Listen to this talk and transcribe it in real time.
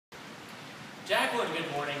Jacqueline, good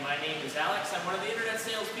morning. My name is Alex. I'm one of the internet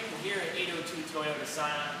salespeople here at AWD Toyota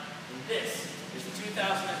Sienna, and this is the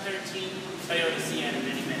 2013 Toyota Sienna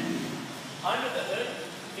Minivan. Under the hood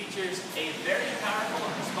features a very powerful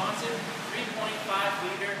and responsive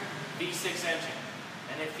 3.5-liter V6 engine,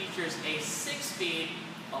 and it features a 6-speed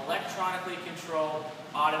electronically controlled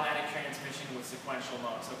automatic transmission with sequential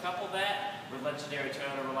mode. So couple that with legendary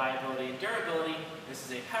Toyota reliability and durability, this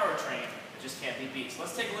is a powertrain that just can't be beat. So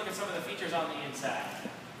let's take a look at some of the features on the inside.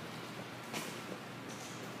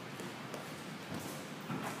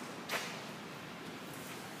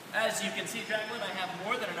 As you can see, Jacqueline, I have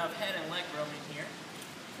more than enough head and leg room in here.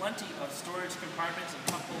 Plenty of storage compartments and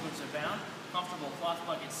cup holders abound. Comfortable cloth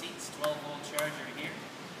bucket seats, 12-volt charger here.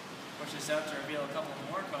 Push this out to reveal a couple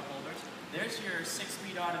more cup holders. There's your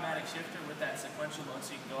 6-speed automatic shifter with that sequential mode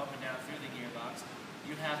so you can go up and down through the gearbox.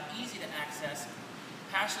 You have easy to access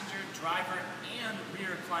passenger, driver, and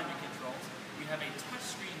rear climate controls. You have a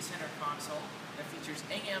touchscreen center console that features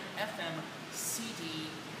AM, FM,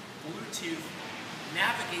 CD, Bluetooth,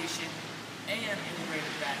 navigation, and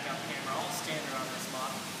integrated backup camera, all standard on this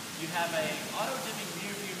model. You have a auto-dimming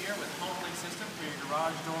rear view mirror with home link system for your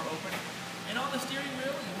garage door opening. And on the steering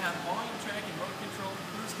wheel, you have volume track and remote control,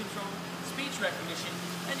 cruise control, speech recognition,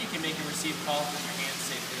 and you can make and receive calls with your hands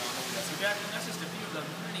safely on the wheel. So Jacqueline, that's just a few of the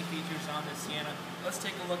many features on this Sienna. Let's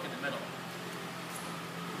take a look in the middle.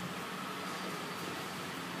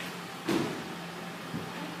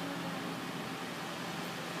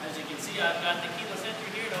 As you can see, I've got the keyless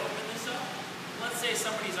entry here to open this up. Let's say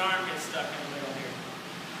somebody's arm gets stuck in the middle here.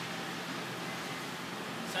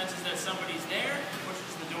 Senses that somebody's there,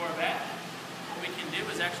 pushes the door back. What we can do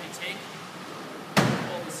is actually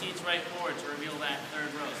pull the seats right forward to reveal that third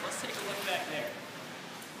row. So let's take a look back there.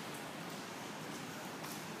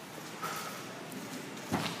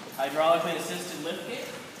 Hydraulically assisted liftgate.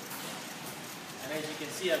 And as you can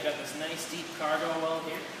see, I've got this nice deep cargo well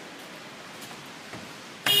here.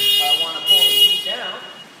 If I want to pull the seat down,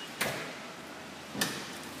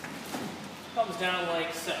 it comes down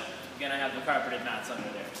like so. Again, I have the carpeted mats under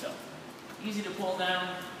there, so easy to pull down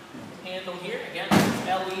handle here. Again, it's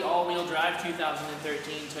LE all-wheel drive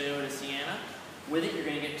 2013 Toyota Sienna. With it, you're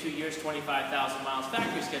going to get 2 years, 25,000 miles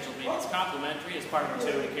factory scheduled maintenance, complimentary as part of our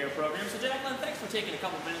Toyota Care program. So Jacqueline, thanks for taking a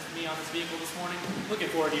couple minutes with me on this vehicle this morning. Looking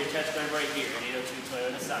forward to your test drive right here at 802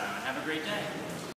 Toyota Sienna. Have a great day.